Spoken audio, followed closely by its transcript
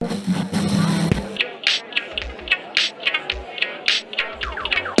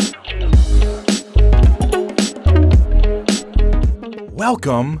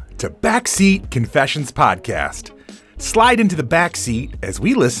Welcome to Backseat Confessions Podcast. Slide into the backseat as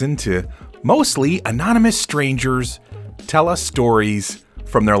we listen to mostly anonymous strangers tell us stories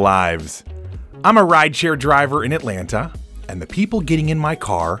from their lives. I'm a rideshare driver in Atlanta, and the people getting in my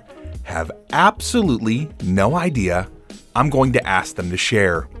car have absolutely no idea I'm going to ask them to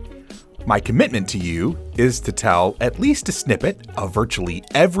share. My commitment to you is to tell at least a snippet of virtually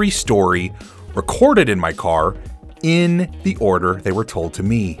every story recorded in my car in the order they were told to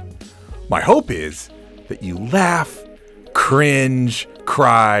me. My hope is that you laugh, cringe,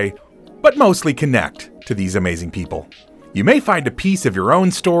 cry, but mostly connect to these amazing people. You may find a piece of your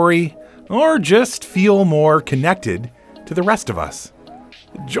own story or just feel more connected to the rest of us.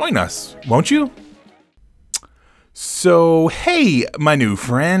 Join us, won't you? So, hey, my new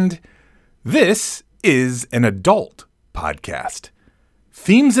friend. This is an adult podcast.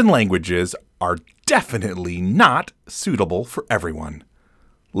 Themes and languages are definitely not suitable for everyone.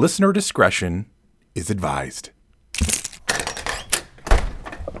 Listener discretion is advised.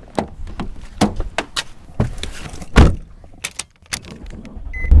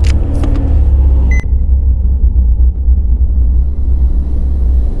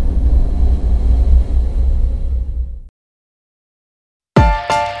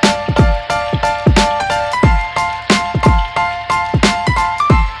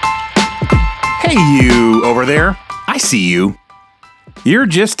 Hey, you over there. I see you. You're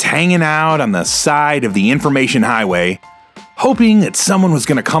just hanging out on the side of the information highway, hoping that someone was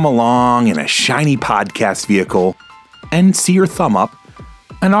going to come along in a shiny podcast vehicle and see your thumb up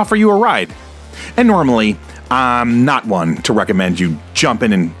and offer you a ride. And normally, I'm not one to recommend you jump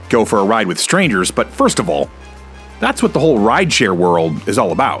in and go for a ride with strangers, but first of all, that's what the whole rideshare world is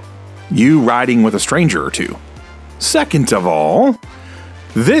all about. You riding with a stranger or two. Second of all,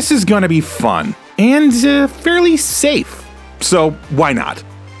 this is going to be fun and fairly safe. So why not?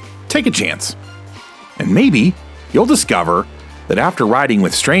 Take a chance. And maybe you'll discover that after riding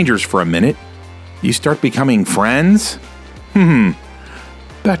with strangers for a minute, you start becoming friends.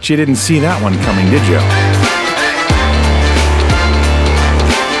 Bet you didn't see that one coming, did you?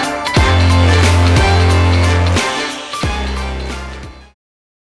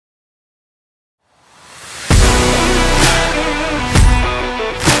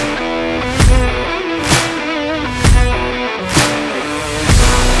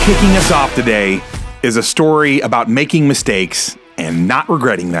 Kicking us off today is a story about making mistakes and not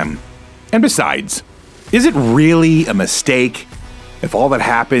regretting them. And besides, is it really a mistake if all that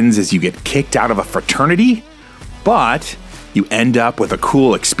happens is you get kicked out of a fraternity, but you end up with a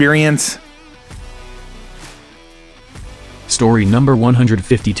cool experience? Story number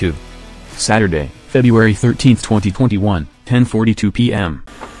 152. Saturday, February 13th, 2021, 10:42 p.m.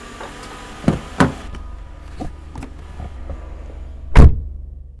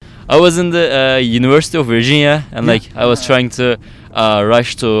 I was in the University of Virginia, and I was trying to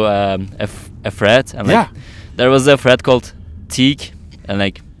rush to a frat, and there was a frat called Teak, and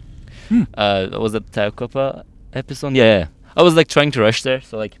was that Tau Kappa episode? Yeah. I was trying to rush there,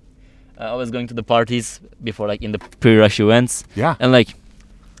 so I was going to the parties before in the pre-rush events. Yeah. And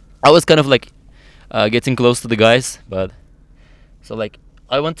I was kind of getting close to the guys, but so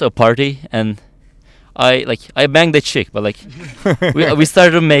I went to a party and I banged the chick, but we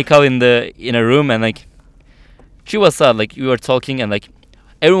started to make out in a room, and she was sad. We were talking, and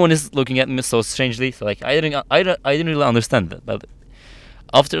everyone is looking at me so strangely. So I didn't really understand that. But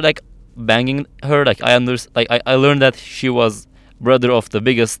after banging her, I learned that she was brother of the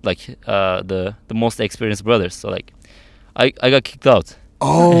biggest, the most experienced brothers. So I got kicked out.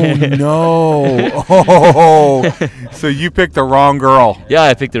 Oh no! Oh, so you picked the wrong girl. Yeah,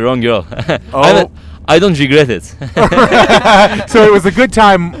 I picked the wrong girl. Oh. I don't regret it. So it was a good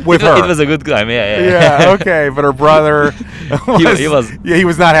time with her. It was a good time, yeah. Yeah, okay, but her brother he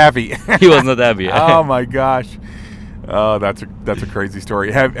was not happy. He was not happy. Oh my gosh. Oh, that's a crazy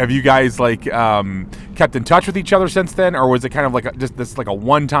story. Have you guys kept in touch with each other since then, or was it kind of just this a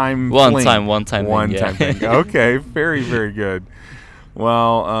one-time fling? One time thing? Okay, very, very good.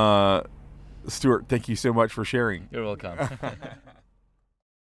 Well, Stuart, thank you so much for sharing. You're welcome.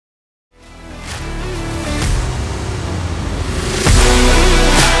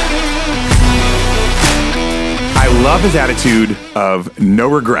 I love his attitude of no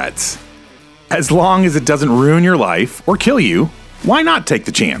regrets. As long as it doesn't ruin your life or kill you, why not take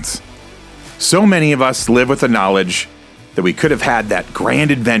the chance? So many of us live with the knowledge that we could have had that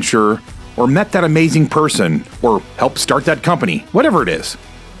grand adventure or met that amazing person or helped start that company, whatever it is.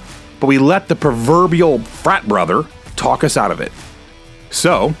 But we let the proverbial frat brother talk us out of it.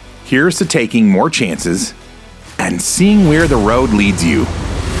 So, here's to taking more chances and seeing where the road leads you.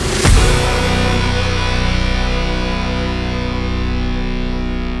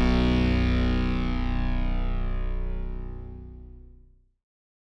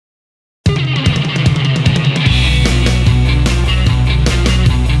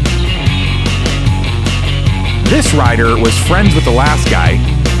 This rider was friends with the last guy,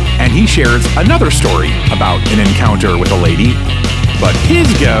 and he shares another story about an encounter with a lady, but his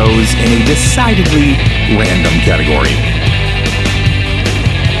goes in a decidedly random category.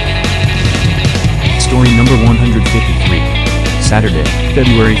 Story number 153. Saturday,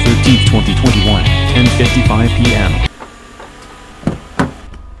 February 13th, 2021, 10:55 p.m.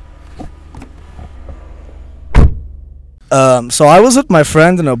 So I was with my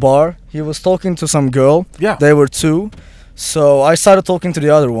friend in a bar. He was talking to some girl. Yeah. They were two. So I started talking to the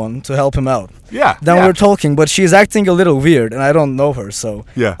other one to help him out. Yeah. Then we were talking, but she's acting a little weird, and I don't know her. So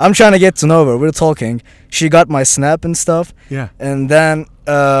Yeah. I'm trying to get to know her. We're talking. She got my snap and stuff. Yeah. And then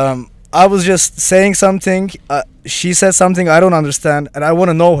I was just saying something. She said something I don't understand, and I want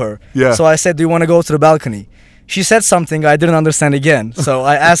to know her. Yeah. So I said, "Do you want to go to the balcony?" She said something I didn't understand again. So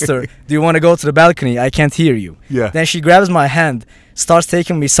I asked her, "Do you want to go to the balcony? I can't hear you." Yeah. Then she grabs my hand, starts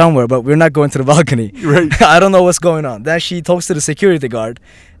taking me somewhere, but we're not going to the balcony. Right. I don't know what's going on. Then she talks to the security guard,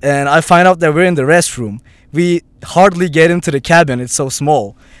 and I find out that we're in the restroom. We hardly get into the cabin. It's so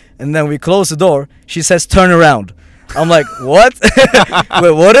small. And then we close the door. She says, "Turn around." I'm like, "What?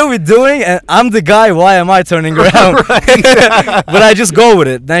 Wait, what are we doing?" And I'm the guy. Why am I turning around? But I just go with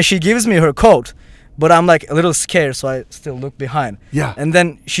it. Then she gives me her coat. But I'm like a little scared, so I still look behind. Yeah. And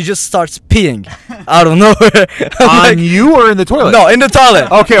then she just starts peeing out of nowhere. On you or in the toilet? No, in the toilet.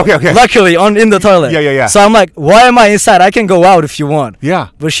 Okay. Luckily, in the toilet. Yeah. So I'm like, "Why am I inside? I can go out if you want." Yeah.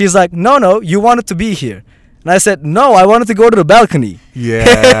 But she's like, "No, you wanted to be here." And I said, "No, I wanted to go to the balcony."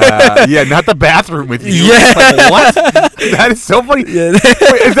 Yeah. Yeah, not the bathroom with you. Yeah. Like, what? That is so funny. Yeah.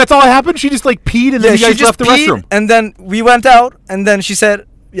 Wait, if that's all that happened? She just like peed and then you she guys just left the peed, restroom. and then we went out, and then she said,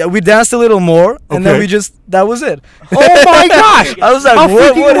 "Yeah, we danced a little more," and then Okay. that was it. Oh my gosh! I was like, How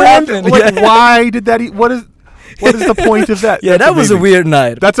what freaking random. happened? Like, Yeah. why did that? What is the point of that? Yeah, That's that was a amazing. weird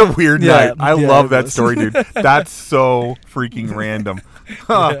night. That's a weird Yeah, night. I yeah, love it that was. story, dude. That's so freaking random.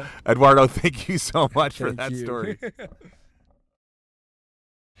 Huh. Yeah. Eduardo, thank you so much for Thank that you. story.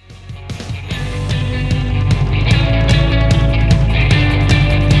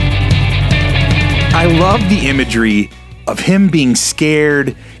 I love the imagery of him being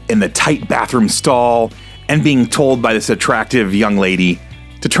scared in the tight bathroom stall and being told by this attractive young lady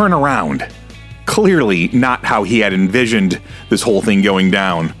to turn around. Clearly not how he had envisioned this whole thing going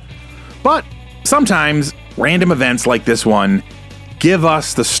down. But sometimes random events like this one give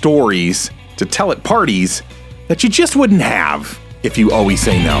us the stories to tell at parties that you just wouldn't have if you always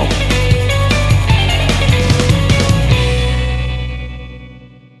say no.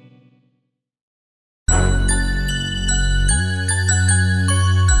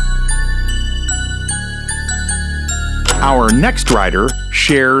 Our next writer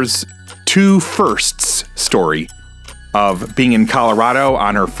shares two firsts story of being in Colorado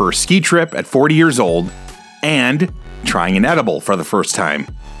on her first ski trip at 40 years old and trying an edible for the first time.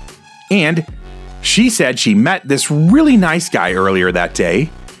 And she said she met this really nice guy earlier that day,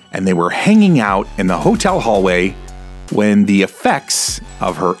 and they were hanging out in the hotel hallway when the effects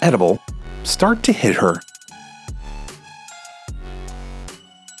of her edible start to hit her.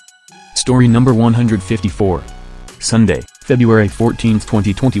 Story number 154. Sunday, February 14th,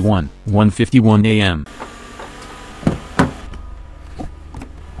 2021, 1:51 a.m.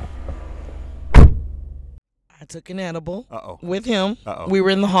 I took an edible Uh-oh. with him. Uh-oh. We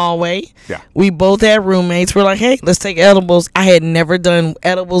were in the hallway. Yeah. We both had roommates. We're like, "Hey, let's take edibles." I had never done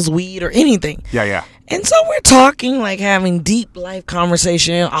edibles, weed, or anything. Yeah. And so we're talking, like having deep life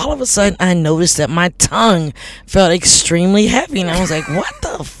conversation. All of a sudden, I noticed that my tongue felt extremely heavy. And I was like, "What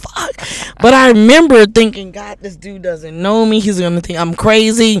the fuck?" But I remember thinking, "God, this dude doesn't know me. He's going to think I'm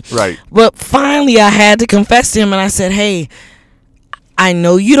crazy." Right. But finally, I had to confess to him. And I said, "Hey, I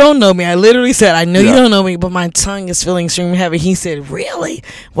know you don't know me." I literally said, "I know you Yeah. don't know me, but my tongue is feeling extremely heavy." He said, "Really?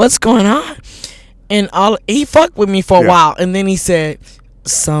 What's going on?" And he fucked with me for a Yeah. while. And then he said,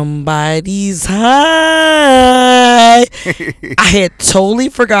 "Somebody's high." I had totally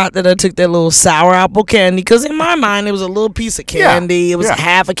forgot that I took that little sour apple candy, because in my mind it was a little piece of candy. It was Yeah.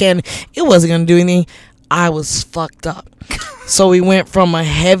 half a candy. It wasn't gonna do anything. I was fucked up. So we went from a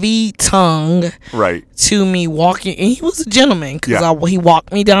heavy tongue Right. to me walking, and he was a gentleman, because Yeah. he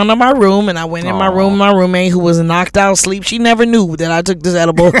walked me down to my room, and I went in my Aw. room. My roommate, who was knocked out asleep, she never knew that I took this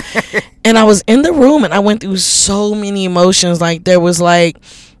edible. And I was in the room, and I went through so many emotions. Like, there was like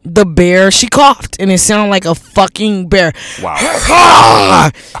the bear, she coughed, and it sounded like a fucking bear. Wow.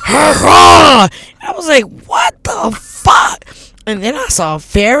 I was like, what the fuck? And then I saw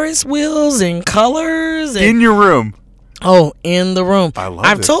Ferris wheels and colors. And, In your room. oh, in the room.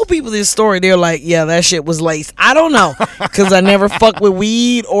 I've this. told people this story. They're like, yeah, that shit was laced. I don't know, because I never fucked with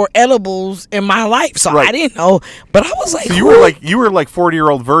weed or edibles in my life, so Right. I didn't know. But I was like, So who? you were like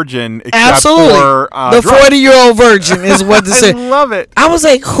 40-year-old virgin, except Absolutely. for The drugs. 40-year-old virgin is what to I say. love it. I was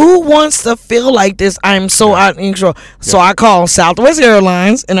like, who wants to feel like this? I'm so out of control. So I called Southwest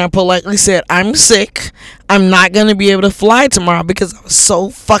Airlines and I politely said, I'm sick. I'm not going to be able to fly tomorrow because I was so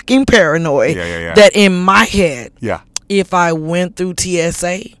fucking paranoid Yeah. that in my head, Yeah. if I went through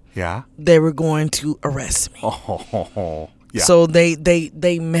TSA, Yeah. they were going to arrest me. Oh. Yeah. So they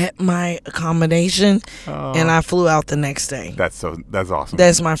met my accommodation and I flew out the next day. that's awesome.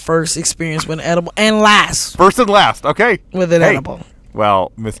 That's my first experience with an edible and last First and last. Okay. with an Hey. edible.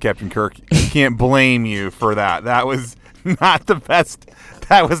 Well, Miss Captain Kirk, can't blame you for that. That was not the best.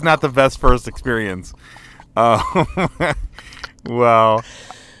 That was not the best first experience. Well,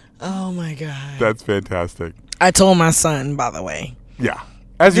 Oh my God. that's fantastic. I told my son, by the way. Yeah,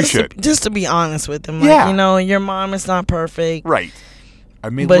 as you Just should. just to be honest with him. Like, Yeah. you know, your mom is not perfect. Right. I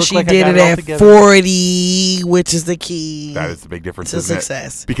mean, But look she like I did got it all at together. 40, which is the key That is the big difference, to isn't it?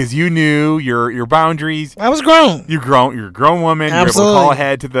 success. Because you knew your boundaries. I was grown. You're a grown woman. You're able to Absolutely. call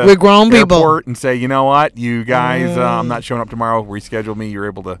ahead to the We're grown people. airport and say, you know what, you guys, I'm not showing up tomorrow. Reschedule me. You're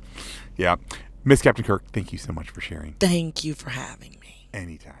able to, yeah. Miss Captain Kirk, thank you so much for sharing. Thank you for having me.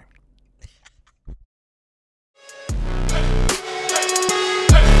 Anytime.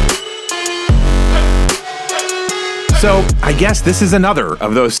 So, I guess this is another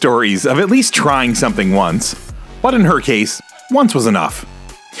of those stories of at least trying something once. But in her case, once was enough.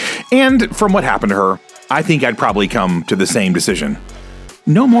 And from what happened to her, I think I'd probably come to the same decision.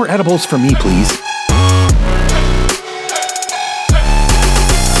 No more edibles for me, please.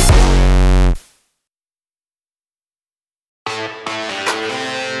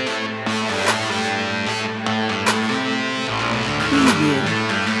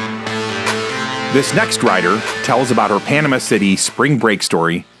 This next writer tells about her Panama City spring break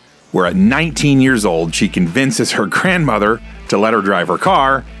story, where at 19 years old, she convinces her grandmother to let her drive her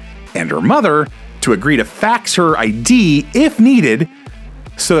car, and her mother to agree to fax her ID if needed,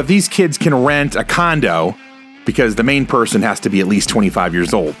 so that these kids can rent a condo, because the main person has to be at least 25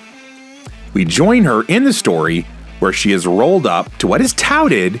 years old. We join her in the story where she is rolled up to what is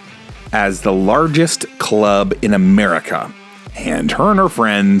touted as the largest club in America. And her and her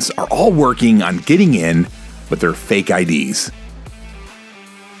friends are all working on getting in with their fake IDs.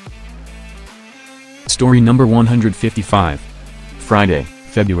 Story number 155. Friday,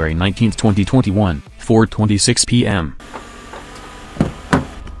 February 19, 2021, 4:26 p.m.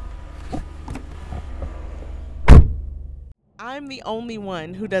 I'm the only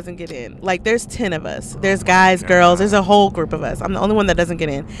one who doesn't get in. Like, there's 10 of us. There's guys, girls. There's a whole group of us. I'm the only one that doesn't get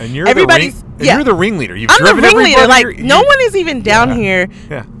in. And you're Everybody's you're the ringleader. You've I'm the driven ringleader. everybody. Like, no one is even down here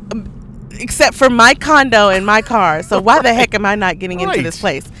Yeah. except for my condo and my car. So why the heck am I not getting into this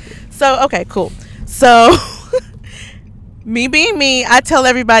Right. place? So, okay, cool. So, me being me, I tell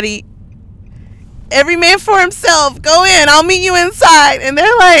everybody, every man for himself, go in, I'll meet you inside. And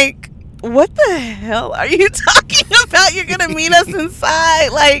they're like, what the hell are you talking about? You're going to meet us inside?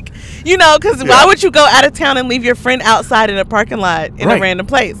 Like, you know, because why would you go out of town and leave your friend outside in a parking lot in Right. a random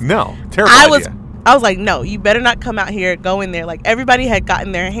place? No. Terrible I idea. was like, no, you better not come out here. Go in there. Like, everybody had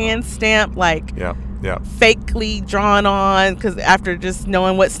gotten their hands stamped, like, Yeah. Yeah. fakely drawn on, because after just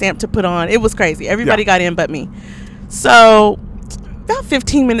knowing what stamp to put on, it was crazy. Everybody Yeah. got in but me. So about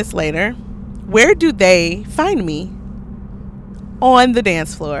 15 minutes later, where do they find me? On the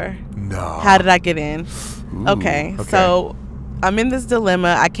dance floor. No. How did I get in? Ooh, Okay, so I'm in this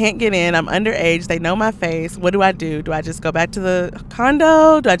dilemma. I can't get in. I'm underage. They know my face. What do? Do I just go back to the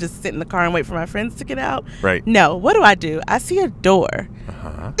condo? Do I just sit in the car and wait for my friends to get out? Right. No. What do? I see a door.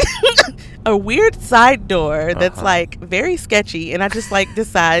 Uh-huh. A weird side door that's like very sketchy, and I just like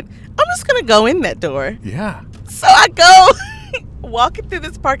decide I'm just gonna go in that door. Yeah. So I go walking through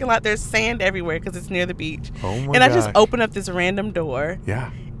this parking lot. There's sand everywhere because it's near the beach. Oh my And I just gosh. open up this random door,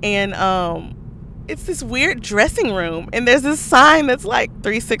 Yeah. and it's this weird dressing room, and there's this sign that's like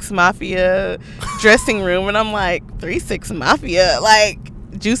 3-6 Mafia dressing room, and I'm like, 3-6 Mafia, like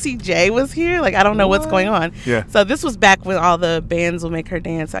Juicy J was here, like I don't know what's going on. Yeah. So this was back when all the bands will make her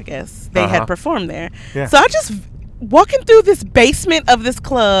dance, I guess. They Uh-huh. had performed there. Yeah. So I just walking through this basement of this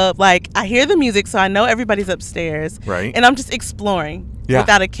club, like I hear the music, so I know everybody's upstairs. Right. And I'm just exploring Yeah.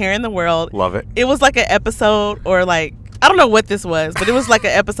 without a care in the world. Love it. It was like an episode or like I don't know what this was, but it was like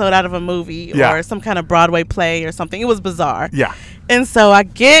an episode out of a movie Yeah. or some kind of Broadway play or something. It was bizarre. Yeah. And so I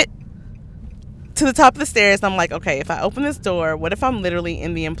get to the top of the stairs and I'm like, okay, if I open this door, what if I'm literally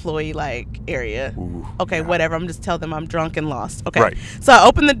in the employee area? Ooh, Okay, yeah. whatever. I'm just tell them I'm drunk and lost. Okay. Right. So I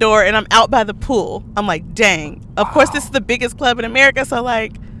open the door and I'm out by the pool. I'm like, dang. Of course, this is the biggest club in America. So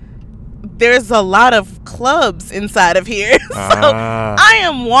like, there's a lot of clubs inside of here. So I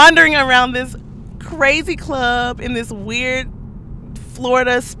am wandering around this crazy club in this weird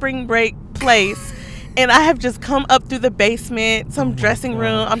Florida spring break place. And I have just come up through the basement, some dressing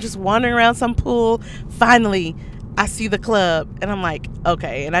room. I'm just wandering around some pool. Finally, I see the club. And I'm like,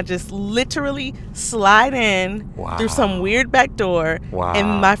 okay. And I just literally slide in through some weird back door. Wow.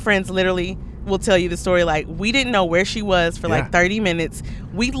 And my friends literally will tell you the story. Like, we didn't know where she was for like 30 minutes.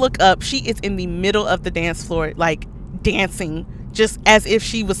 We look up. She is in the middle of the dance floor, like dancing, just as if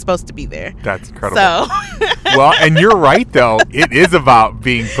she was supposed to be there. That's incredible. So, Well, and you're right, though. It is about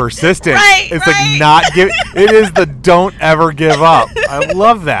being persistent. Right, it's right. like not give. It is the don't ever give up. I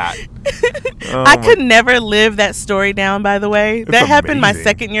love that. Oh I my- could never live that story down, by the way. That happened my amazing.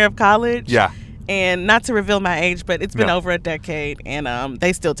 second year of college. Yeah. And not to reveal my age, but it's been No. over a decade, and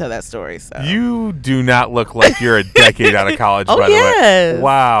they still tell that story. So. You do not look like you're a decade out of college, Oh, by the yes. way.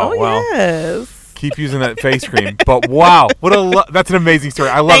 Wow. Oh, well, yes. keep using that face cream. But wow, that's an amazing story.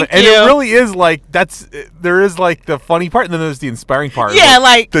 I love Thank it. And you. it really is like, there is like the funny part, and then there's the inspiring part. Yeah,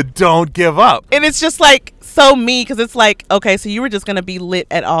 like, the don't give up. and it's just like so me, because it's like, okay, so you were just going to be lit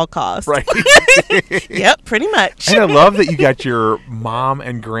at all costs. Right. Yep, pretty much. And I love that you got your mom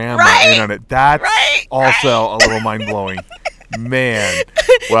and grandma Right. in on it. That's Right, also a little mind blowing. Man.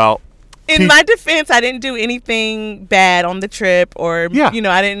 Well, In my defense, I didn't do anything bad on the trip, or, Yeah.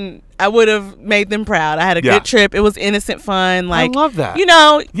 I would have made them proud. I had a Yeah. good trip. It was innocent fun. Like, love that.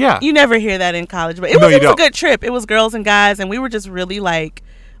 Yeah. You never hear that in college, but it No, was you a don't. good trip. It was girls and guys, and we were just really like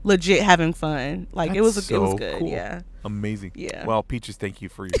legit having fun. Like, it was That's it was so good. cool. Yeah. Amazing. Yeah. Well, Peaches, thank you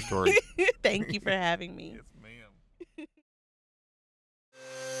for your story. Thank you for having me. ma'am.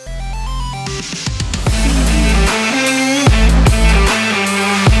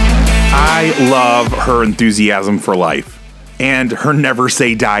 I love her enthusiasm for life and her never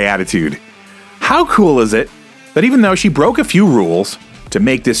say die attitude. How cool is it that even though she broke a few rules to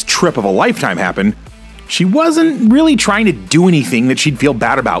make this trip of a lifetime happen, she wasn't really trying to do anything that she'd feel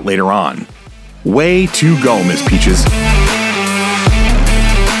bad about later on? Way to go, Miss Peaches.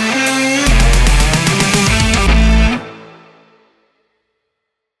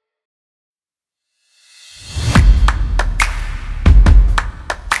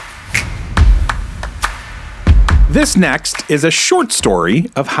 This next is a short story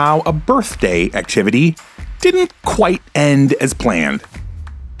of how a birthday activity didn't quite end as planned.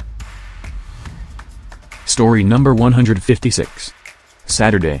 Story number 156.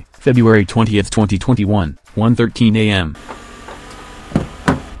 Saturday, February 20th, 2021, 1:13 a.m.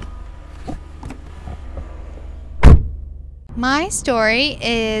 My story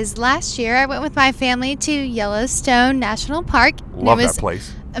is last year I went with my family to Yellowstone National Park. and Love it was that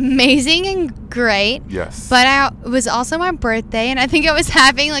place. amazing and great. Yes. But it was also my birthday, and I think I was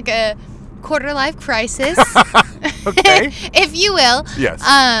having like a quarter life crisis, Okay. if you will. Yes.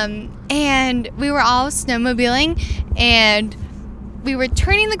 And we were all snowmobiling, and we were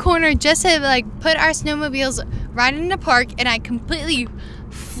turning the corner just to like put our snowmobiles right in the park, and I completely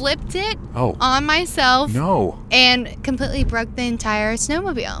flipped it Oh. on myself No. and completely broke the entire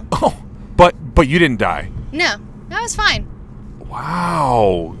snowmobile. Oh. But you didn't die. No, that was fine.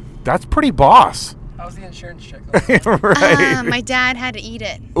 Wow. That's pretty boss. How was the insurance check? Right. My dad had to eat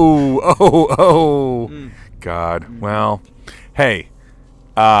it. Ooh, oh. God. Well, hey,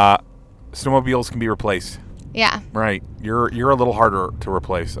 snowmobiles can be replaced. Yeah. Right. You're a little harder to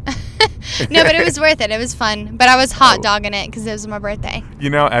replace. No, but it was worth it. It was fun. But I was hot dogging it because it was my birthday. You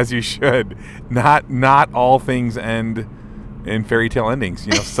know, as you should. Not all things end in fairy tale endings.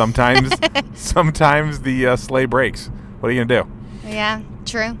 You know, sometimes the sleigh breaks. What are you gonna do? Yeah,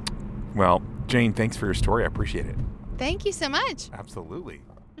 true. Well, Jane, thanks for your story. I appreciate it. Thank you so much. Absolutely.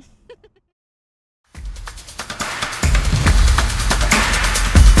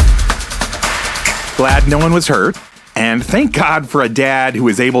 Glad no one was hurt, and thank God for a dad who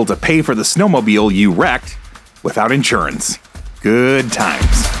was able to pay for the snowmobile you wrecked without insurance. Good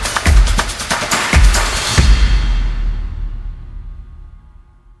times.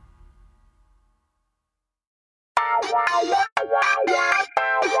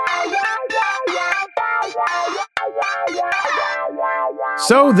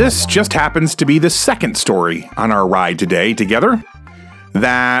 So this just happens to be the second story on our ride today together.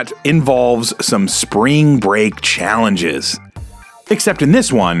 that involves some spring break challenges. Except in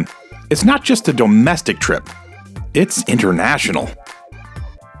this one, it's not just a domestic trip, it's international.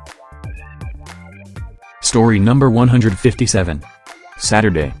 Story number 157.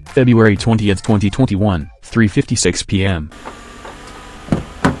 Saturday, February 20th, 2021, 3:56 p.m.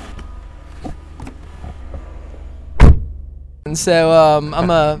 And so I'm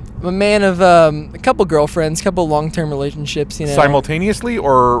a man of a couple girlfriends, couple long-term relationships. You know, Simultaneously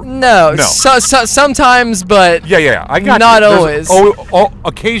or no. Sometimes, but yeah. I got not you. There's always.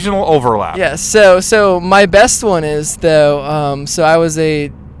 Occasional overlap. Yeah. So my best one is though. So I was a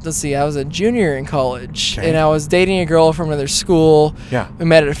junior in college, Okay. and I was dating a girl from another school. Yeah. We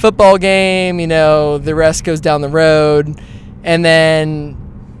met at a football game. You know, the rest goes down the road, and then,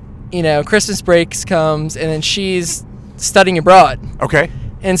 you know, Christmas breaks comes, and then she's studying abroad. Okay.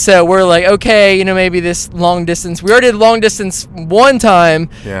 And so we're like, okay, you know, maybe this long distance. We already did long distance one time.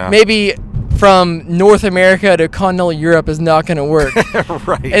 Yeah. Maybe from North America to continental Europe is not going to work.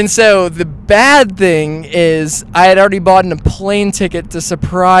 Right. And so the bad thing is I had already bought a plane ticket to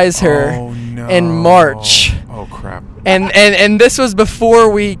surprise her in March. Oh crap. And this was before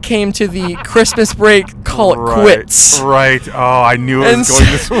we came to the Christmas break call it quits. Right. Oh, I knew it was going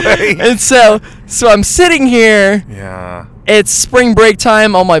this way. And so I'm sitting here. Yeah. It's spring break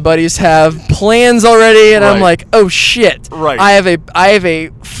time. All my buddies have plans already, and I'm Right. like, "Oh shit! Right. I have a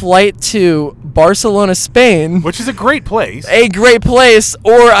flight to Barcelona, Spain, Which is a great place. a great place,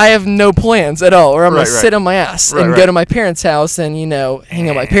 or I have no plans at all, or I'm Right, gonna right. sit on my ass Right, and right. go to my parents' house and hang out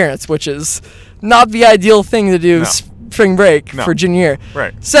with my parents, which is not the ideal thing to do No. spring break No. for junior year.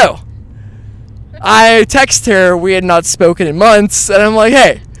 Right. So I text her. We had not spoken in months, and I'm like,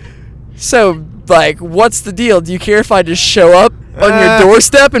 "Hey, so." Like, what's the deal? Do you care if I just show up on your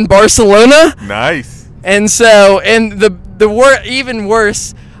doorstep in Barcelona? Nice. And so, and even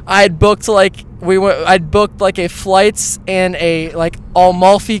worse, I'd booked like a flights and a like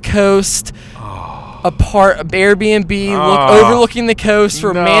Amalfi Coast, Airbnb overlooking the coast,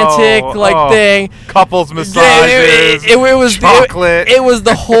 romantic thing. Couples massages. It was chocolate. It was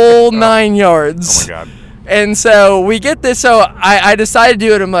the whole 9 yards. Oh my god. And so we get this. So I decided to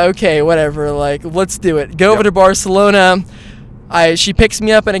do it. I'm like, okay, whatever. Like, let's do it. Go over to Barcelona. She picks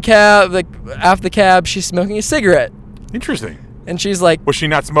me up in a cab. Like, after the cab, she's smoking a cigarette. Interesting. And she's like, Was she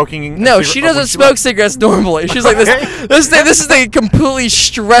not smoking? no, she doesn't smoke cigarettes normally. She's like, this is a completely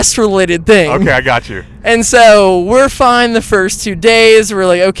stress-related thing. Okay, I got you. And so we're fine the first 2 days. We're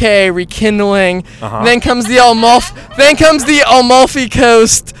like, okay, rekindling. Then comes the Amalfi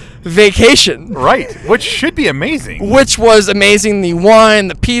Coast vacation. Right, which should be amazing. Which was amazing. The wine,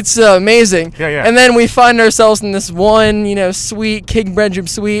 the pizza, amazing. Yeah. And then we find ourselves in this one, suite, king bedroom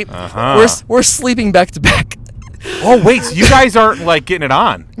suite. We're sleeping back to back. Oh wait, so you guys aren't like getting it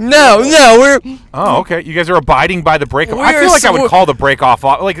on? No, we're. Oh, okay. You guys are abiding by the break off. I We're feel like I would so- call the break off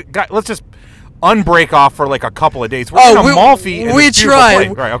like let's just unbreak off for like a couple of days. We're in Amalfi. And we it's beautiful tried.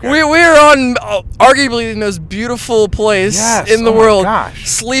 place. Right, okay. We're on arguably the most beautiful place Yes, in the oh my world. gosh.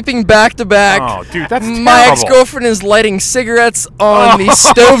 Sleeping back to back. Oh, dude, that's My terrible. ex-girlfriend is lighting cigarettes on the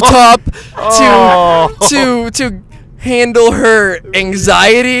stovetop to handle her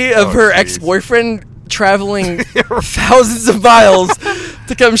anxiety of her jeez. ex-boyfriend traveling thousands of miles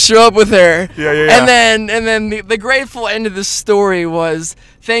to come show up with her. Yeah. And then the grateful end of the story was,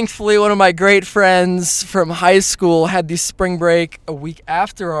 thankfully, one of my great friends from high school had the spring break a week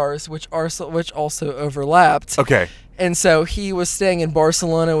after ours, which also overlapped. Okay. And so he was staying in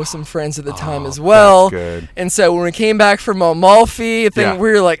Barcelona with some friends at the time as well. That's good. And so when we came back from Amalfi, Yeah.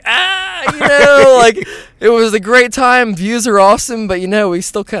 we were like, like it was a great time. Views are awesome, but we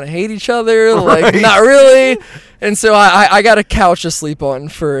still kind of hate each other. Like, Right. not really. And so I got a couch to sleep on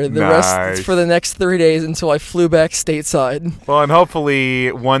for the Nice. rest for the next 3 days until I flew back stateside. Well, and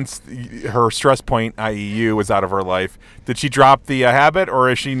hopefully once her stress point, i.e. you, was out of her life, did she drop the habit, or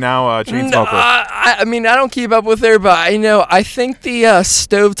is she now a chain smoker? I mean, I don't keep up with her, but I think the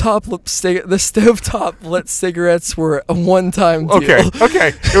stovetop lit cigarettes were a one-time deal.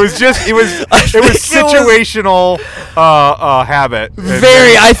 Okay. It was situational habit.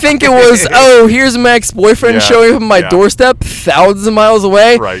 Very. I think it was, here's my ex-boyfriend Yeah, showing up at my yeah. doorstep thousands of miles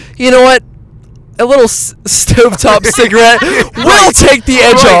away. Right. You know what? A little stovetop cigarette will take the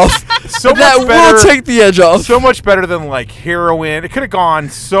edge off. So that much better. will take the edge off. So much better than like heroin. It could have gone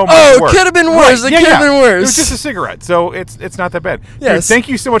so much Oh, worse. it could have been worse. It could have been worse. It was just a cigarette, so it's not that bad. Dude, Yes. thank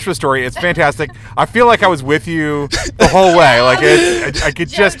you so much for the story. It's fantastic. I feel like I was with you the whole way. Like I could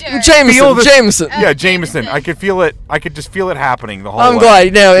just feel the Jameson. Yeah, Jameson. I could feel it. I could just feel it happening the whole I'm way.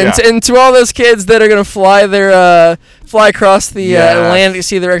 glad. No, and, Yeah. and to all those kids that are gonna fly across the Yes. Atlantic to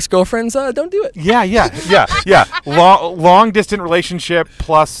see their ex-girlfriends, don't do it. Yeah. Long distance relationship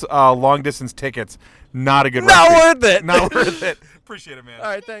plus long distance tickets. Not a good. Not recipe. worth it. Not worth it. Appreciate it, man. All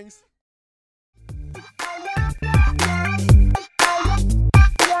right, thanks.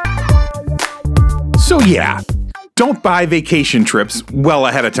 So yeah, don't buy vacation trips well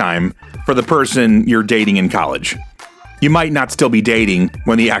ahead of time for the person you're dating in college. You might not still be dating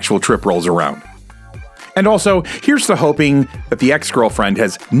when the actual trip rolls around. And also, here's to hoping that the ex-girlfriend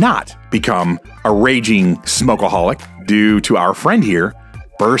has not become a raging smokeaholic due to our friend here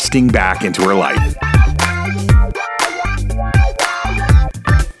bursting back into her life.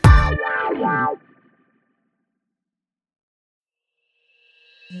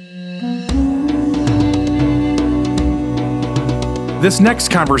 This next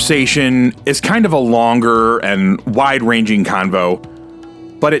conversation is kind of a longer and wide-ranging convo,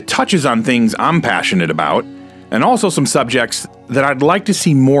 but it touches on things I'm passionate about, and also some subjects that I'd like to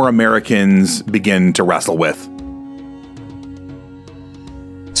see more Americans begin to wrestle with.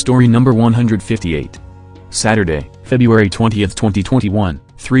 Story number 158. Saturday, February 20th, 2021,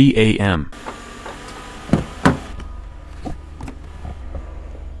 3 a.m.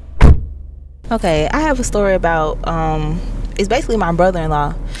 Okay, I have a story about, it's basically my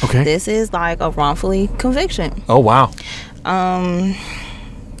brother-in-law. Okay. This is like a wrongfully conviction. Oh wow.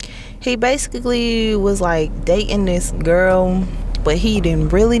 He basically was like dating this girl, but he didn't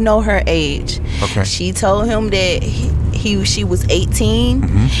really know her age. Okay. She told him that she was 18,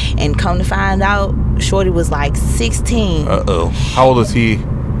 and come to find out, Shorty was like 16. Uh-oh. How old is he?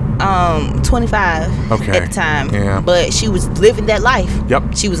 25 Okay. at the time. Yeah. But she was living that life.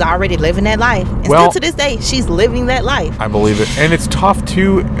 Yep. She was already living that life. And Well- still to this day, she's living that life. I believe it. And it's tough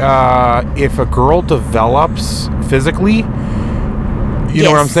too if a girl develops physically. You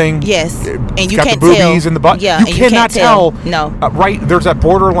know what I'm saying? Yes. It's And you got can't the boobies tell. and the butt. Yeah, you and cannot you can't tell. tell. No. Right. There's that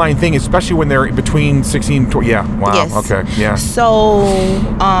borderline thing, especially when they're between 16 and 20. Yeah. Wow. Yes. Okay. Yeah. So,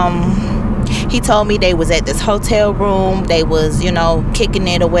 he told me they was at this hotel room. They was, kicking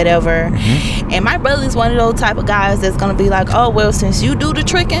it or whatever. Mm-hmm. And my brother's one of those type of guys that's going to be like, oh, well, since you do the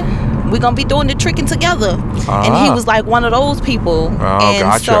tricking, we're going to be doing the tricking together. And he was like one of those people. Oh, and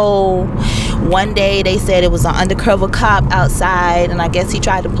gotcha. so one day they said it was an undercover cop outside. And I guess he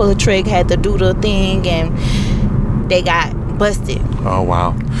tried to pull a trick, had to do the thing, and they got busted. Oh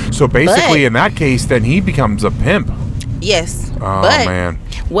wow. So basically, But- in that case, then he becomes a pimp. Yes. Oh but man.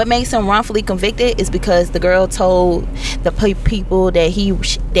 what makes him wrongfully convicted is because the girl told the people that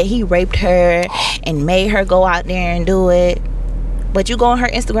he raped her and made her go out there and do it. But you go on her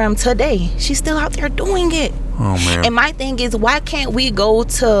Instagram today, she's still out there doing it. Oh man. And my thing is, why can't we go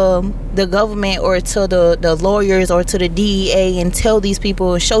to the government or to the lawyers or to the DEA and tell these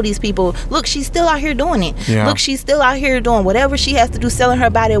people, show these people, look, she's still out here doing it. Yeah. Look, she's still out here doing whatever she has to do, selling her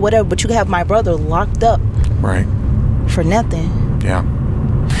body or whatever. But you have my brother locked up Right. for nothing. Yeah.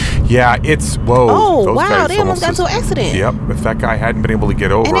 Yeah. It's whoa. Oh, those wow, guys they almost got into an accident. Yep. If that guy hadn't been able to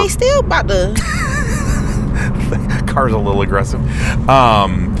get over. And they still about to. Car's a little aggressive.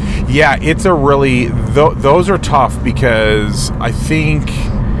 Yeah, it's a really those are tough because I think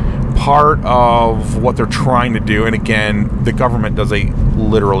part of what they're trying to do, and again, the government does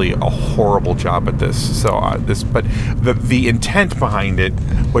literally a horrible job at this. So but the intent behind it,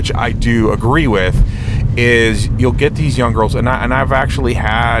 which I do agree with, is you'll get these young girls, and I've actually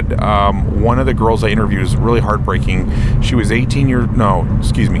had one of the girls I interviewed is really heartbreaking. She was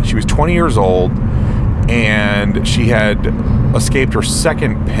she was 20 years old. And she had escaped her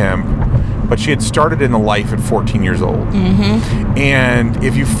second pimp, but she had started in the life at 14 years old. Mm-hmm. And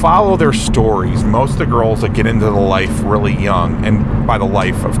if you follow their stories, most of the girls that get into the life really young, and by the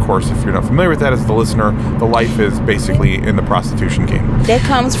life, of course, if you're not familiar with that as the listener, the life is basically in the prostitution game. That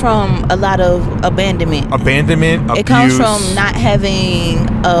comes from a lot of abandonment. Abandonment, It comes abuse. from not having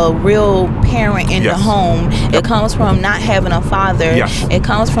a real parent in Yes. the home. Yep. It comes from not having a father. Yes. It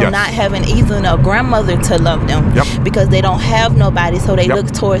comes from Yes. not having even a grandmother to love them. Yep. Because they don't have nobody, so they Yep.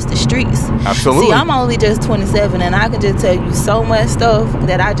 look towards the streets. Absolutely. See, I'm only just 27, and I can just tell you so much stuff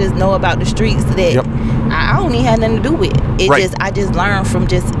that I just know about the streets that Yep. I don't even have nothing to do with. Right. I just learned from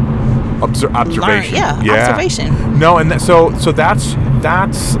just observation. observation. No, and so that's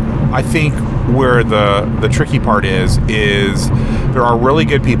I think where the tricky part is there are really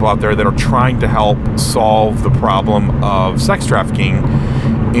good people out there that are trying to help solve the problem of sex trafficking.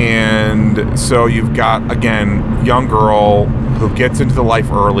 And so you've got, again, young girl who gets into the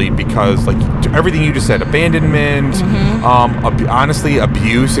life early because, like, everything you just said, abandonment, honestly,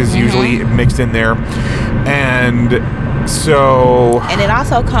 abuse is usually mixed in there. And so... And it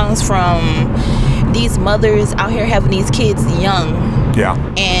also comes from these mothers out here having these kids young. Yeah.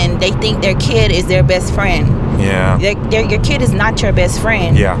 And they think their kid is their best friend. Yeah. Your kid is not your best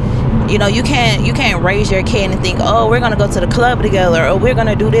friend. Yeah. You know, you can't raise your kid and think, oh, we're gonna go to the club together, or we're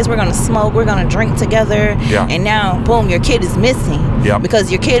gonna do this, we're gonna smoke, we're gonna drink together. Yeah. And now, boom, your kid is missing. Yeah. Because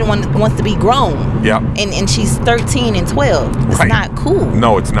your kid wants to be grown. Yeah. And she's 13 and 12. It's Right. not cool.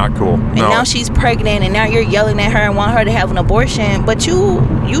 No, it's not cool. And now she's pregnant, and now you're yelling at her and want her to have an abortion, but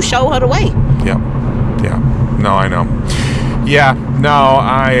you show her the way. Yeah. Yeah. No, I know. Yeah. No,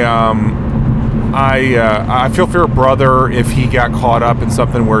 I feel for her brother if he got caught up in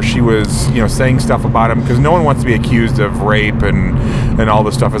something where she was, saying stuff about him, because no one wants to be accused of rape and all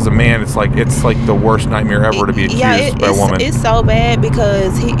this stuff. As a man, it's like the worst nightmare ever to be accused by a woman. It's so bad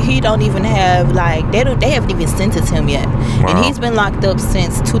because he don't even have, like, they haven't even sentenced him yet. Wow. And he's been locked up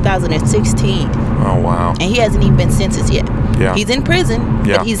since 2016. Oh, wow. And he hasn't even been sentenced yet. Yeah. He's in prison,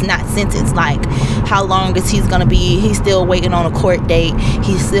 Yeah. but he's not sentenced. Like, how long is he's gonna be? He's still waiting on a court date.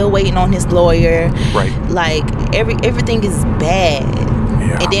 He's still waiting on his lawyer. Right. Like, everything is bad.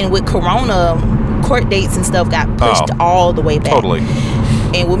 Yeah. And then with Corona, court dates and stuff got pushed all the way back. Totally.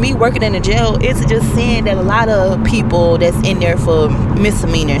 And with me working in the jail, it's just seeing that a lot of people that's in there for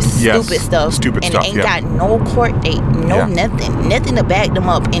misdemeanors, Yes. stupid stuff, and ain't yeah. got no court date, Yeah. nothing to back them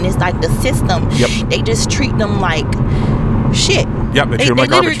up. And it's like the system, they just treat them like shit. Yep, they treat them like literally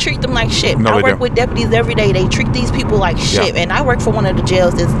garbage. treat them like shit. No, I they work do. with deputies every day. They treat these people like shit. And I work for one of the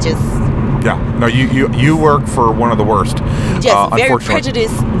jails that's just... Yeah. No, you work for one of the worst. Just very unfortunately.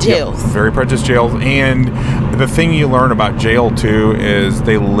 prejudiced jails. Yep, very prejudiced jails. And the thing you learn about jail, too, is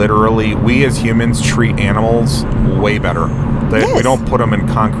we as humans treat animals way better. We don't put them in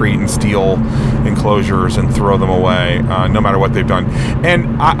concrete and steel enclosures and throw them away, no matter what they've done.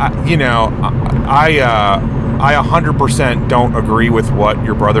 And, I 100% don't agree with what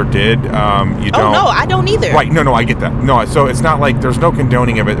your brother did. You don't. Oh, no, I don't either. Right. No, I get that. No, so it's not like there's no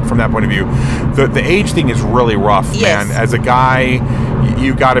condoning of it from that point of view. The age thing is really rough, Yes. man. As a guy,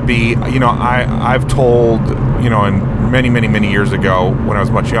 you got to be, I've told, and many years ago when I was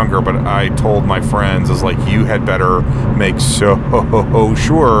much younger, but I told my friends, I was like, you had better make so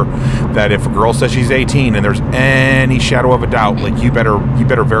sure that if a girl says she's 18 and there's any shadow of a doubt, like you better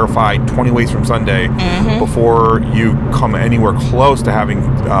verify 20 ways from Sunday before you come anywhere close to having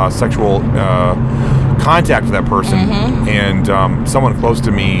sexual contact with that person. And someone close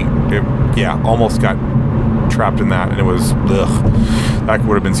to me, almost got trapped in that, and it was that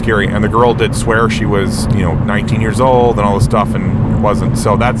would have been scary. And the girl did swear she was 19 years old and all this stuff, and wasn't.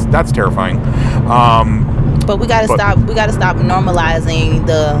 So that's terrifying. But we gotta stop normalizing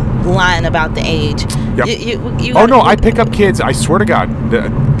the line about the age. Yep. I pick up kids, I swear to God,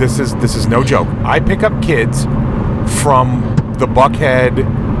 this is no joke. I pick up kids from the Buckhead,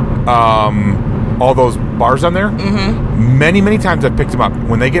 all those bars on there. Many times I've picked them up.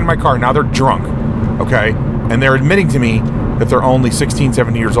 When they get in my car, now they're drunk, okay, and they're admitting to me that they're only 16,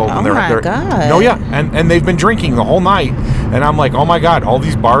 17 years old. Oh, my God. No, yeah, and they've been drinking the whole night, and I'm like, oh my God, all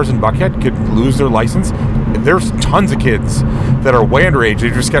these bars in Buckhead could lose their license. There's tons of kids that are way underage.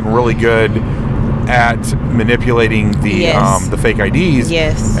 They've just gotten really good at manipulating the fake IDs.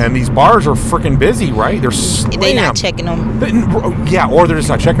 Yes. And these bars are freaking busy, right? They're slammed. They're not checking them. Yeah, or they're just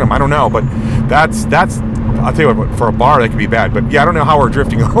not checking them. I don't know, but that's I'll tell you what, for a bar that could be bad. But yeah, I don't know how we're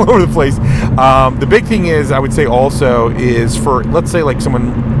drifting all over the place. The big thing is, I would say also, is for, let's say, like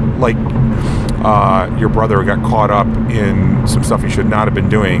someone like your brother got caught up in some stuff he should not have been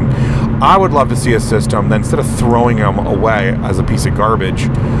doing. I would love to see a system that instead of throwing them away as a piece of garbage,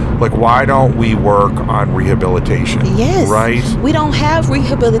 like, why don't we work on rehabilitation? Yes. Right? We don't have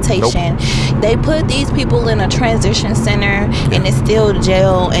rehabilitation. Nope. They put these people in a transition center and it's still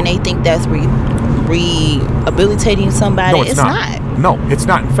jail, and they think that's rehabilitating somebody. No, it's not. No, it's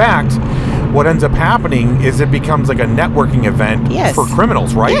not. In fact, what ends up happening is it becomes like a networking event for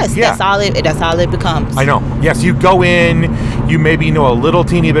criminals, right? Yes, yeah. that's all it becomes. I know. Yes, you go in, you maybe know a little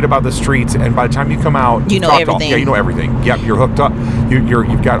teeny bit about the streets, and by the time you come out, you know everything. You know everything. Yep, you're hooked up.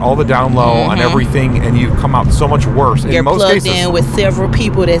 You've got all the down low on everything, and you come out so much worse. You're in most plugged cases. in with several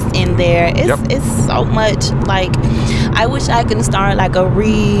people that's in there. It's so much. Like, I wish I could start like a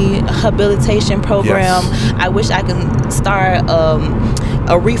rehabilitation program. Yes. I wish I could start a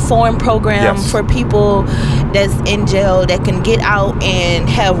a reform program Yes. for people that's in jail that can get out and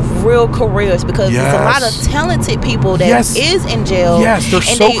have real careers, because there's a lot of Yes. talented people that Yes. is in jail. Yes, they're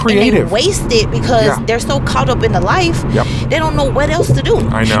and so creative. And they waste it because Yeah. they're so caught up in the life. Yep. They don't know what else to do.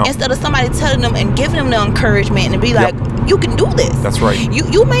 I know. Instead of somebody telling them and giving them the encouragement and be like, you can do this. That's right.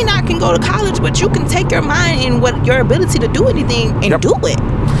 You may not can go to college, but you can take your mind and what your ability to do anything and do it.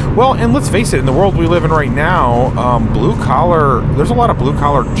 Well, and let's face it, in the world we live in right now, blue collar, there's a lot of blue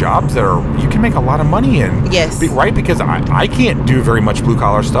collar jobs that are, you can make a lot of money in. Yes. Right? Because I can't do very much blue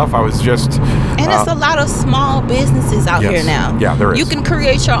collar stuff. I was just. And it's a lot of small businesses out yes. here now. Yeah, there is. You can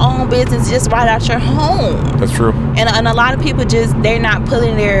create your own business just right out your home. That's true. And a lot of people they're not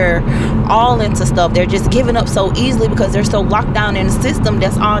putting their all into stuff. They're just giving up so easily because they're so locked down in the system.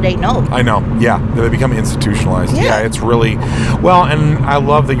 That's all they know. I know. Yeah. They become institutionalized. Yeah. It's really, well, and I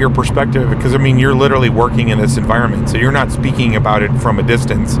love that your perspective, because I mean, you're literally working in this environment. So you're not speaking about it from a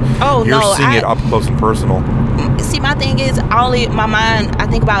distance. Oh, you're no, seeing it up close and personal. See, my thing is, my mind, I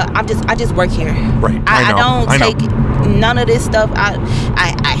think about, I just work here. Right. I don't I know. take none of this stuff.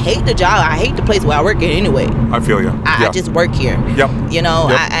 I hate the job. I hate the place where I work at anyway. I feel you. I just work here. Yep. You know,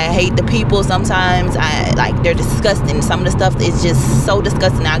 Yep. I hate the people sometimes. They're disgusting. Some of the stuff is just so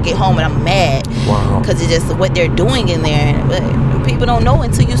disgusting. I get home and I'm mad. Wow. Because it's just what they're doing in there. But people don't know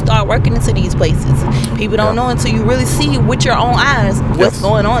until you start working into these places. People don't know until you really see with your own eyes what's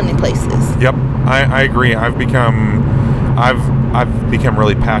going on in places. Yep, I agree. I've become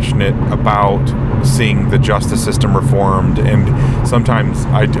really passionate about seeing the justice system reformed, and sometimes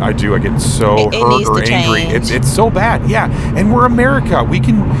I get so It hurt needs or to angry. change. It's so bad. Yeah, and we're America. We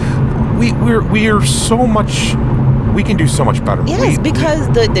are so much. We can do so much better. Yes, because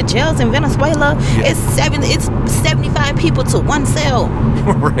the jails in Venezuela, it's 75 people to one cell.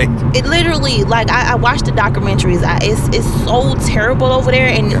 Right. It literally, like, I watched the documentaries. It's so terrible over there,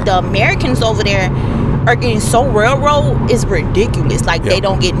 and the Americans over there are getting so railroad. It's ridiculous. Like, they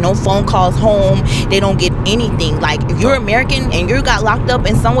don't get no phone calls home. They don't get anything. Like, if you're American and you got locked up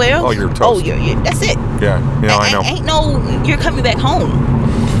in somewhere else, you're toast. oh, you're that's it. Yeah, I know. Ain't no, you're coming back home.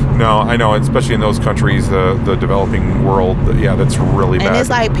 No, I know, especially in those countries, the developing world. Yeah, that's really bad. And it's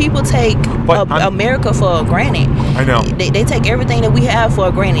like people take America for granted. I know. They take everything that we have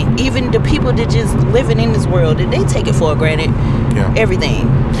for granted. Even the people that just living in this world, they take it for granted. Yeah. Everything.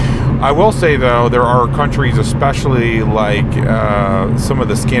 I will say, though, there are countries, especially like some of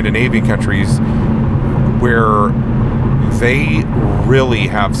the Scandinavian countries, where they really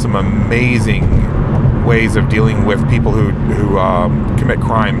have some amazing ways of dealing with people who commit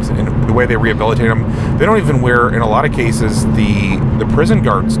crimes, and the way they rehabilitate them. They don't even wear, in a lot of cases, the prison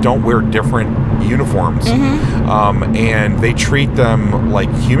guards don't wear different uniforms. And they treat them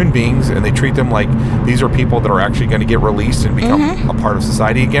like human beings, and they treat them like these are people that are actually going to get released and become a part of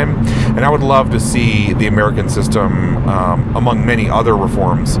society again. And I would love to see the American system, among many other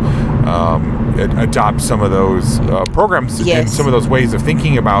reforms, adopt some of those programs and some of those ways of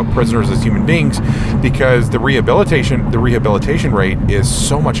thinking about prisoners as human beings, because the rehabilitation rate is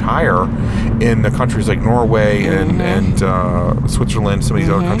so much higher in the countries like Norway and Switzerland, some of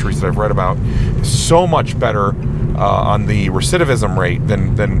these other countries that I've read about. So much better on the recidivism rate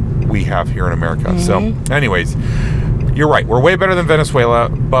than we have here in America. So anyways, you're right. We're way better than Venezuela,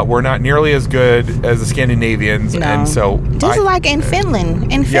 but we're not nearly as good as the Scandinavians. No. And so just like in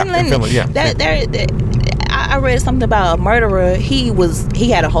Finland. In Finland, I read something about a murderer. He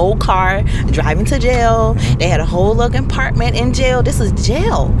had a whole car driving to jail. They had a whole little apartment in jail. This is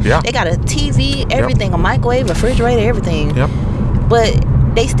jail. Yeah. They got a TV, everything, a microwave, a refrigerator, everything. Yep. But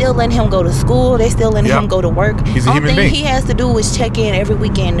they still letting him go to school. They still letting him go to work. He's a Only human thing being. he has to do is check in every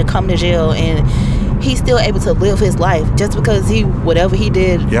weekend to come to jail, and he's still able to live his life. Just because whatever he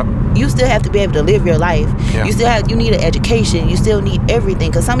did, you still have to be able to live your life. Yeah. You need an education. You still need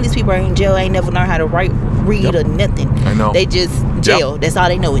everything, because some of these people are in jail ain't never learned how to write, read, or nothing. I know. They just jail. That's all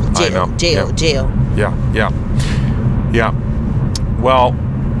they know is jail, jail. Yeah. Well,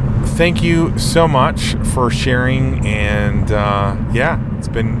 thank you so much for sharing, and it's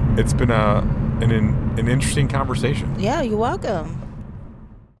been an interesting conversation. Yeah, you're welcome.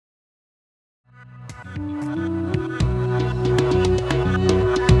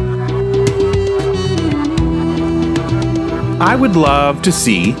 I would love to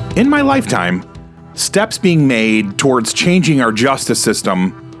see, in my lifetime, steps being made towards changing our justice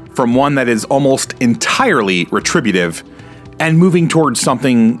system from one that is almost entirely retributive and moving towards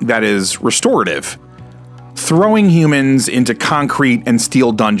something that is restorative. Throwing humans into concrete and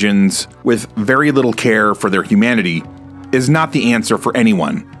steel dungeons with very little care for their humanity is not the answer for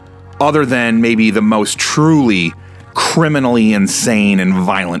anyone, other than maybe the most truly criminally insane and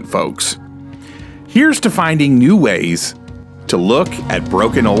violent folks. Here's to finding new ways to look at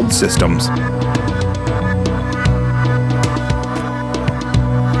broken old systems.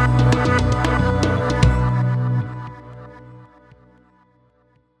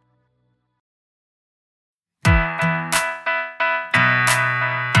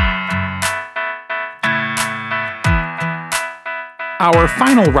 Our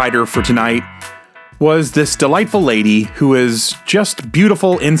final writer for tonight was this delightful lady who is just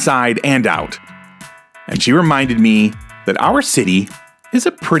beautiful inside and out. And she reminded me that our city is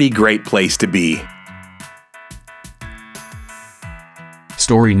a pretty great place to be.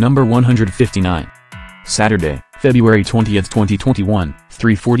 Story number 159. Saturday, February 20th, 2021,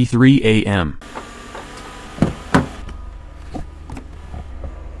 3:43 a.m.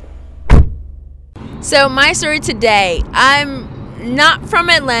 So my story today, I'm not from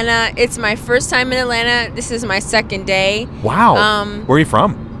Atlanta. It's my first time in Atlanta. This is my second day. Wow. Where are you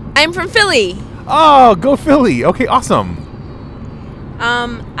from? I'm from Philly. Oh, go Philly. Okay, awesome.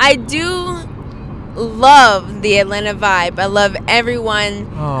 I do love the Atlanta vibe. I love everyone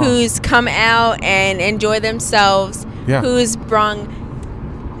who's come out and enjoy themselves, who's brung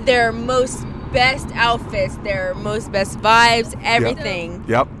their most best outfits, their most best vibes, everything.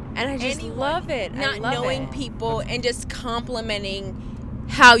 Yep. And I just love it. Not knowing people and just complimenting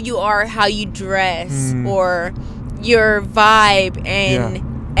how you are, how you dress, or your vibe and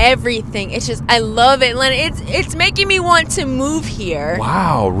everything. It's just, I love Atlanta. It's making me want to move here.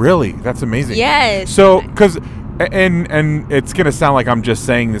 Wow, really? That's amazing. Yes. So, because, and it's going to sound like I'm just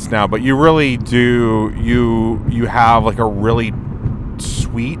saying this now, but you really do, you have like a really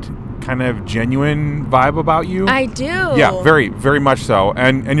sweet, kind of genuine vibe about you. I do. Yeah, very, very much so.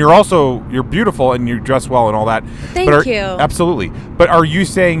 And you're beautiful and you dress well and all that. Thank you. Absolutely. But are you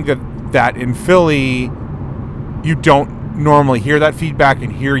saying that in Philly you don't normally hear that feedback,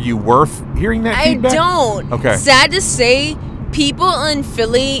 and here you worth hearing that feedback? I don't. Okay. Sad to say, people in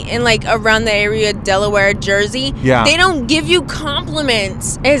Philly and like around the area, Delaware, Jersey, they don't give you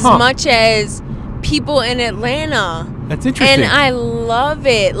compliments as much as people in Atlanta. That's interesting. And I love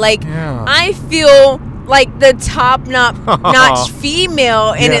it. Like, I feel like the top-notch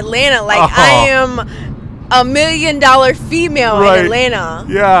female in Atlanta. Like, I am $1 million female in Atlanta.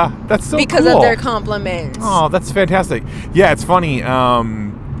 Yeah, that's so because cool. of their compliments. Oh, that's fantastic. Yeah, it's funny. It's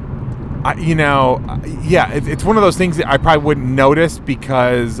one of those things that I probably wouldn't notice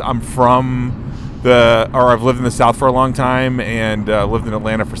because I'm from I've lived in the South for a long time and lived in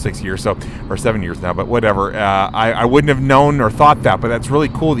Atlanta for 6 years, or 7 years now, but whatever. I wouldn't have known or thought that, but that's really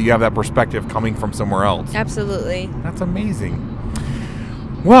cool that you have that perspective coming from somewhere else. Absolutely. That's amazing.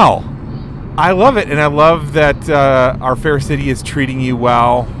 Well, I love it, and I love that our fair city is treating you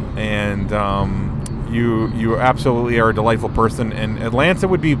well, and you absolutely are a delightful person, and Atlanta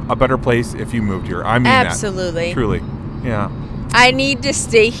would be a better place if you moved here. I mean absolutely. that. Truly. Yeah. I need to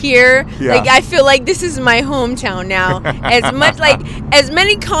stay here. Yeah. Like, I feel like this is my hometown now. As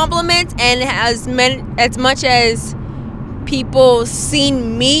many compliments and as much as people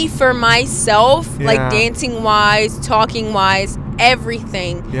seen me for myself, like dancing wise, talking wise,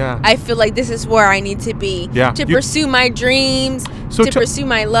 everything. Yeah. I feel like this is where I need to be. Yeah. To pursue my dreams, to pursue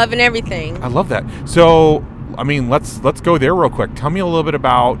my love and everything. I love that. So, I mean, let's go there real quick. Tell me a little bit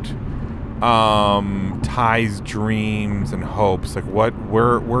about Ty's dreams and hopes. Like,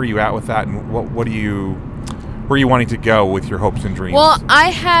 where are you at with that, and where are you wanting to go with your hopes and dreams? Well,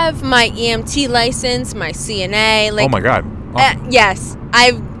 I have my EMT license, my CNA. Like, oh my God. Awesome. Yes,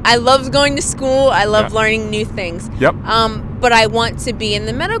 I love going to school. I love learning new things. Yep. But I want to be in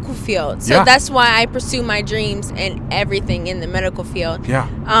the medical field, so that's why I pursue my dreams and everything in the medical field. Yeah.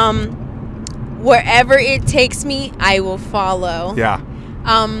 Wherever it takes me, I will follow. Yeah.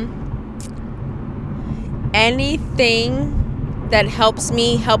 Anything that helps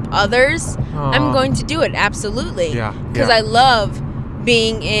me help others, I'm going to do it. Absolutely. Yeah. Because I love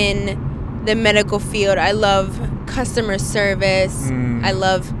being in the medical field. I love customer service. I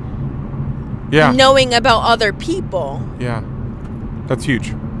love knowing about other people. Yeah. That's huge.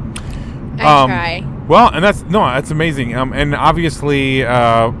 I try. Well, and that's amazing. And obviously,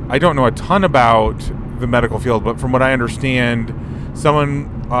 I don't know a ton about the medical field, but from what I understand,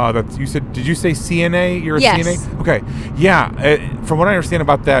 someone did you say CNA? You're a CNA? Okay. Yeah. From what I understand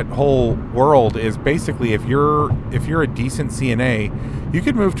about that whole world is basically if you're a decent CNA, you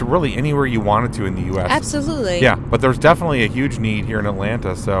could move to really anywhere you wanted to in the U.S. Absolutely. Yeah, but there's definitely a huge need here in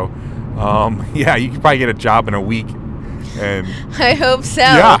Atlanta. So, you could probably get a job in a week. And I hope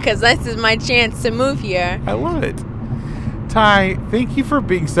so, because this is my chance to move here. I love it. Ty, thank you for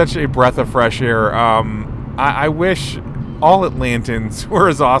being such a breath of fresh air. I wish all Atlantans were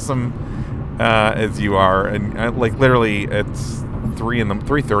as awesome as you are. And like literally, it's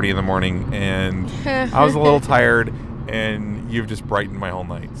 3:30 in the morning, and I was a little tired, and you've just brightened my whole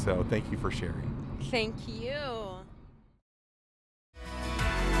night. So thank you for sharing. Thank you.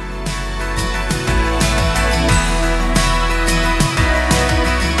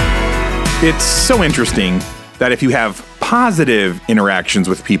 It's so interesting that if you have positive interactions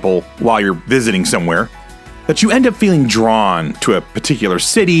with people while you're visiting somewhere, that you end up feeling drawn to a particular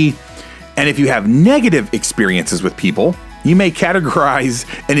city. And if you have negative experiences with people, you may categorize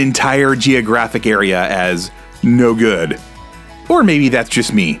an entire geographic area as no good. Or maybe that's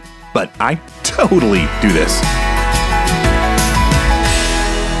just me, but I totally do this.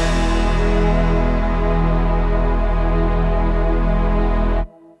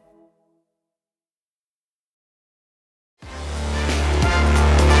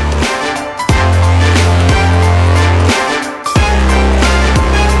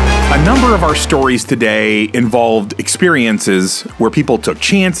 A number of our stories today involved experiences where people took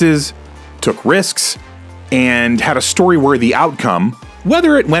chances, took risks, and had a story-worthy outcome,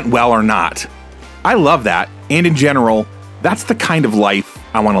 whether it went well or not. I love that, and in general, that's the kind of life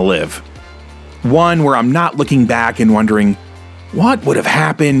I want to live. One where I'm not looking back and wondering, what would have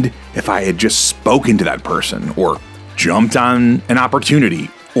happened if I had just spoken to that person, or jumped on an opportunity,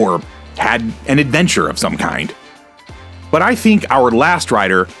 or had an adventure of some kind. But I think our last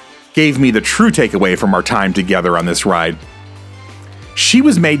rider gave me the true takeaway from our time together on this ride. She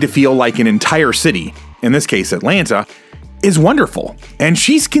was made to feel like an entire city, in this case Atlanta, is wonderful, and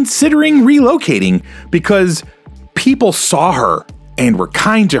she's considering relocating because people saw her and were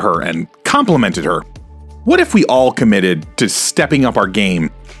kind to her and complimented her. What if we all committed to stepping up our game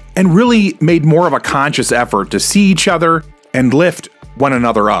and really made more of a conscious effort to see each other and lift one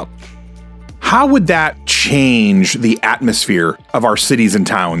another up? How would that change the atmosphere of our cities and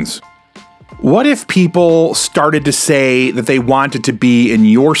towns? What if people started to say that they wanted to be in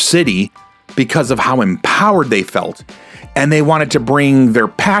your city because of how empowered they felt, and they wanted to bring their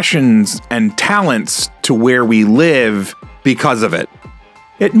passions and talents to where we live because of it?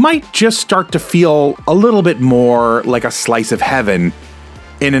 It might just start to feel a little bit more like a slice of heaven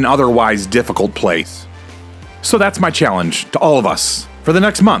in an otherwise difficult place. So that's my challenge to all of us for the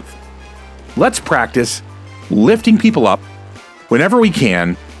next month. Let's practice lifting people up whenever we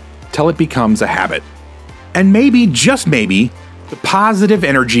can till it becomes a habit. And maybe, just maybe, the positive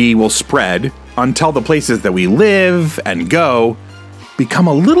energy will spread until the places that we live and go become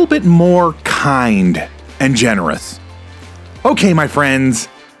a little bit more kind and generous. Okay, my friends,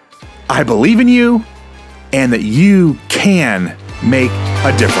 I believe in you and that you can make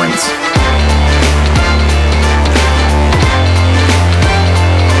a difference.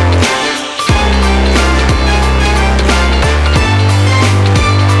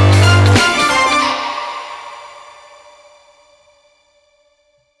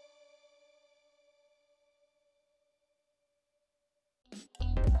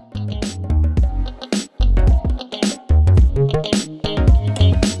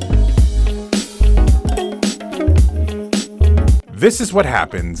 This is what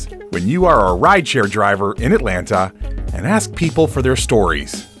happens when you are a rideshare driver in Atlanta and ask people for their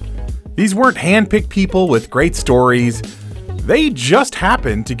stories. These weren't handpicked people with great stories. They just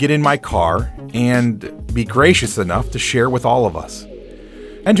happened to get in my car and be gracious enough to share with all of us.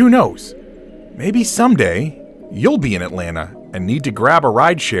 And who knows, maybe someday you'll be in Atlanta and need to grab a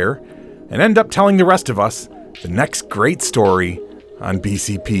rideshare and end up telling the rest of us the next great story on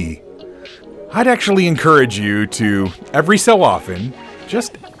BCP. I'd actually encourage you to, every so often,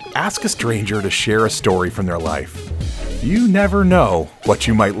 just ask a stranger to share a story from their life. You never know what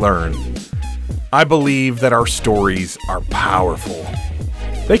you might learn. I believe that our stories are powerful.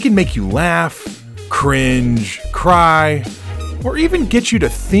 They can make you laugh, cringe, cry, or even get you to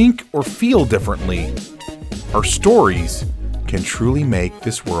think or feel differently. Our stories can truly make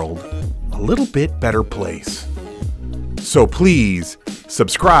this world a little bit better place. So please,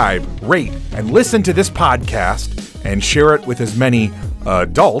 subscribe, rate, and listen to this podcast and share it with as many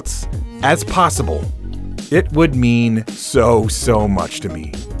adults as possible. It would mean so much to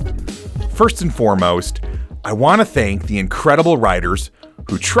me. First and foremost, I want to thank the incredible writers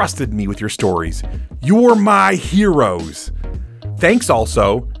who trusted me with your stories. You're my heroes. Thanks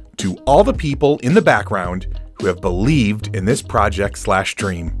also to all the people in the background who have believed in this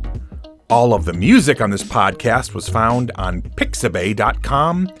project/dream. All of the music on this podcast was found on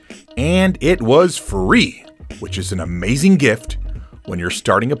Pixabay.com, and it was free, which is an amazing gift when you're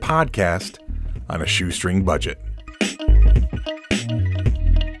starting a podcast on a shoestring budget.